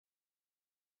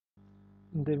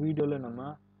இந்த வீடியோல நம்ம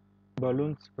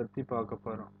பலூன்ஸ் பத்தி பார்க்க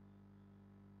போறோம்.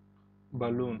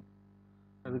 பலூன்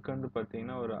அதுக்கு வந்து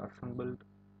பார்த்தீங்கன்னா ஒரு அசெம்பிள்ட்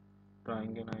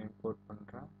டிராயிங்கை நான் இம்போர்ட்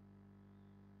பண்றேன்.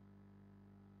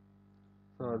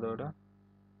 ஸோ அதோட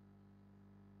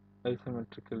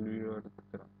ஐசோமெட்ரிக்கல் வியூ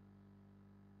எடுத்துக்கிறேன்.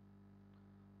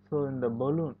 ஸோ இந்த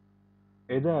பலூன்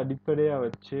எதை அடிப்படையாக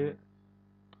வச்சு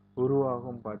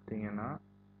உருவாகும் பார்த்தீங்கன்னா,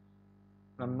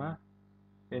 நம்ம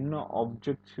என்ன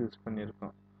ஆப்ஜெக்ட்ஸ் யூஸ்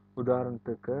பண்ணியிருக்கோம்.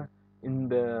 உதாரணத்துக்கு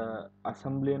இந்த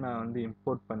அசம்பிளியை நான் வந்து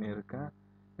இம்போர்ட் பண்ணியிருக்கேன்.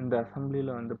 இந்த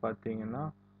அசம்பிளியில் வந்து பார்த்தீங்கன்னா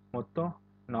மொத்தம்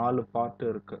 4 பார்ட்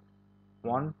இருக்கு.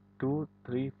 1 2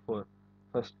 3 4.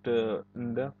 ஃபர்ஸ்ட்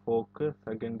இந்த folk,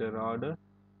 second rod,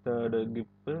 third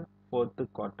கிப்பு, fourth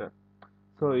quarter.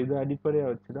 So இது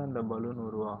அடிப்படையாக வச்சு தான் இந்த பலூன்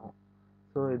உருவாகும்.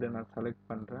 ஸோ இதை நான் செலக்ட்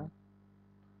பண்ணுறேன்.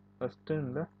 ஃபர்ஸ்ட்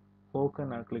இந்த ஃபோக்கை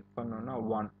நான் கிளிக் பண்ணோன்னா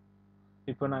 1.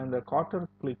 இப்போ நான் இந்த குவார்ட்டர்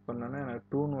கிளிக் பண்ணேன்னா எனக்கு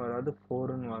 2ன்னு வராது,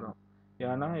 4ன்னு வரும்.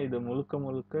 ஏன்னா இது முழுக்க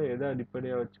முழுக்க எதை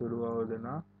அடிப்படையாக வச்சு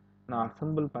உருவாகுதுன்னா, நான்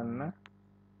அசெம்பிள் பண்ண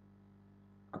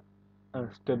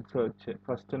ஸ்டெப்ஸை வச்சு.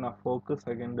 ஃபர்ஸ்ட் நான் folk,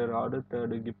 second rod,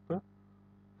 third கிப்பு,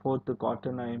 fourth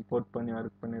quarter நான் இம்போர்ட் பண்ணி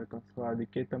ஒர்க் பண்ணியிருக்கேன். ஸோ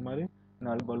அதுக்கேற்ற மாதிரி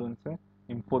என்னால் பலூன்ஸை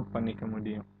இம்போர்ட் பண்ணிக்க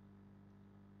முடியும்.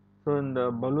 ஸோ இந்த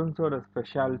பலூன்ஸோட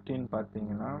ஸ்பெஷாலிட்டின்னு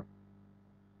பார்த்தீங்கன்னா,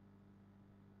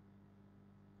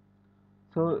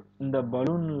 ஸோ இந்த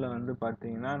பலூனில் வந்து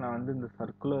பார்த்தீங்கன்னா நான் வந்து இந்த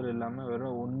சர்க்குலர் இல்லாமல்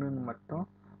வெறும் ஒன்றுன்னு மட்டும்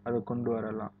அதை கொண்டு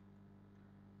வரலாம்.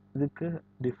 இதுக்கு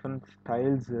டிஃப்ரெண்ட்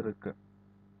ஸ்டைல்ஸ் இருக்கு.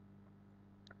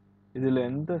 இதில்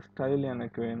எந்த ஸ்டைல்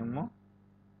எனக்கு வேணுமோ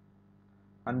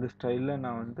அந்த ஸ்டைலில்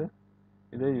நான் வந்து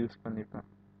இதை யூஸ் பண்ணிப்பேன்.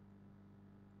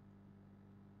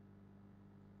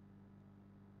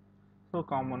 ஸோ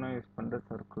காமனாக யூஸ் பண்ணுற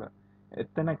சர்க்குலர்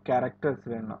எத்தனை கேரக்டர்ஸ்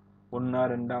வேணும், 1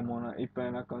 2 3. இப்போ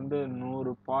எனக்கு வந்து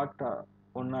 100 பார்ட்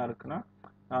ஒன்றா இருக்குன்னா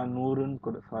நான் 3ன்னு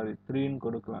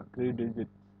கொடுக்கலாம், 3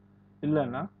 டிஜிட்.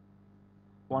 இல்லைன்னா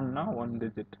 1னா 1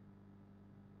 டிஜிட்.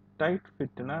 டைட்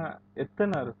ஃபிட்னா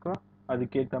எத்தனை இருக்கோ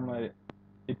அதுக்கேற்ற மாதிரி.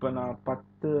 இப்போ நான்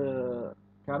 10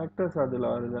 கேரக்டர்ஸ்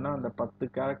அதில் வருதுன்னா அந்த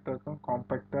 10 கேரக்டருக்கும்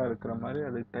காம்பேக்டாக இருக்கிற மாதிரி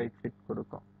அது டைட் ஃபிட்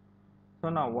கொடுக்கும். ஸோ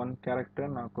நான் 1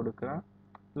 கேரக்டர் நான் கொடுக்குறேன்,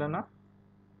 இல்லைன்னா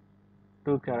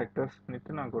 2 கேரக்டர்ஸ்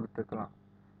நான் கொடுத்துக்கலாம்.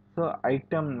 ஸோ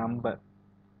ஐட்டம் நம்பர்,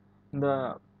 இந்த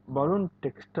பலூன்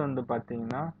டெக்ஸ்ட் வந்து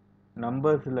பார்த்தீங்கன்னா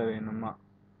நம்பர்ஸில் வேணுமா,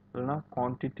 இல்லைன்னா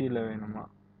குவான்டிட்டியில் வேணுமா,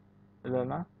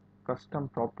 இல்லைன்னா கஸ்டம்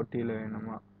ப்ராப்பர்ட்டியில்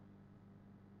வேணுமா,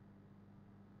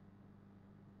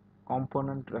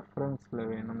 காம்போனன்ட் ரெஃபரன்ஸில்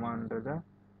வேணுமான்றதை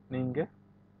நீங்கள்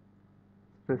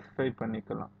ஸ்பெசிஃபை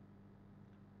பண்ணிக்கலாம்.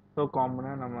 ஸோ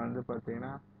காமனாக நம்ம வந்து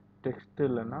பார்த்தீங்கன்னா டெக்ஸ்ட்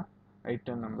இல்லைன்னா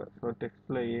ஐட்டம் நம்பர். ஸோ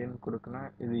டெக்ஸ்ட்டில் ஏன்னு கொடுக்கணும்,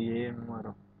 இது ஏன்னு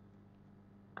வரும்.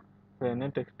 ஸோ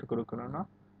என்ன டெக்ஸ்ட் கொடுக்கணும்னா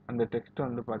அந்த டெக்ஸ்ட்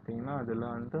வந்து பார்த்தீங்கன்னா அதில்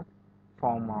வந்து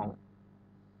ஃபார்ம் ஆகும்.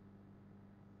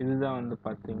 இதுதான் வந்து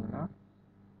பார்த்தீங்கன்னா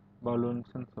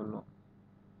பலூன்ஸ்ன்னு சொல்லுவோம்.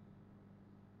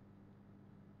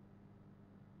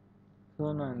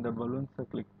 ஸோ நான் இந்த பலூன்ஸை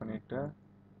கிளிக் பண்ணிவிட்டு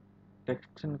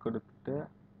டெக்ஸ்ட்ன்னு கொடுத்துட்டு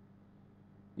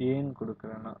ஏன்னு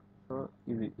கொடுக்குறேன்னா, ஸோ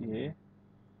இது ஏ,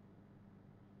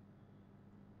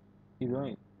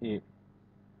 இதுவும் ஏ.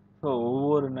 ஸோ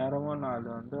ஒவ்வொரு நேரமும் நான்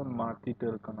அதை வந்து மாற்றிட்டு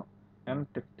இருக்கணும். ஏன்னா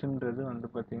டெக்ஸ்ட்ன்றது வந்து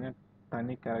பார்த்தீங்கன்னா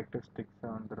தனி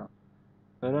கேரக்டரிஸ்டிக்ஸாக வந்துடும்.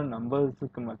 வெறும்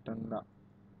நம்பர்ஸுக்கு மட்டும்தான்.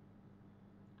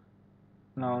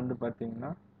 நான் வந்து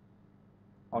பார்த்தீங்கன்னா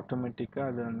ஆட்டோமேட்டிக்காக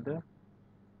அது வந்து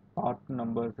பார்ட்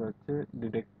நம்பர்ஸ் வச்சு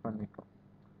டிடெக்ட் பண்ணிக்கும்.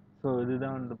 ஸோ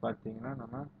இதுதான் வந்து பார்த்தீங்கன்னா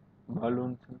நம்ம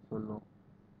பலூன்ஸ்ன்னு சொல்லுவோம்.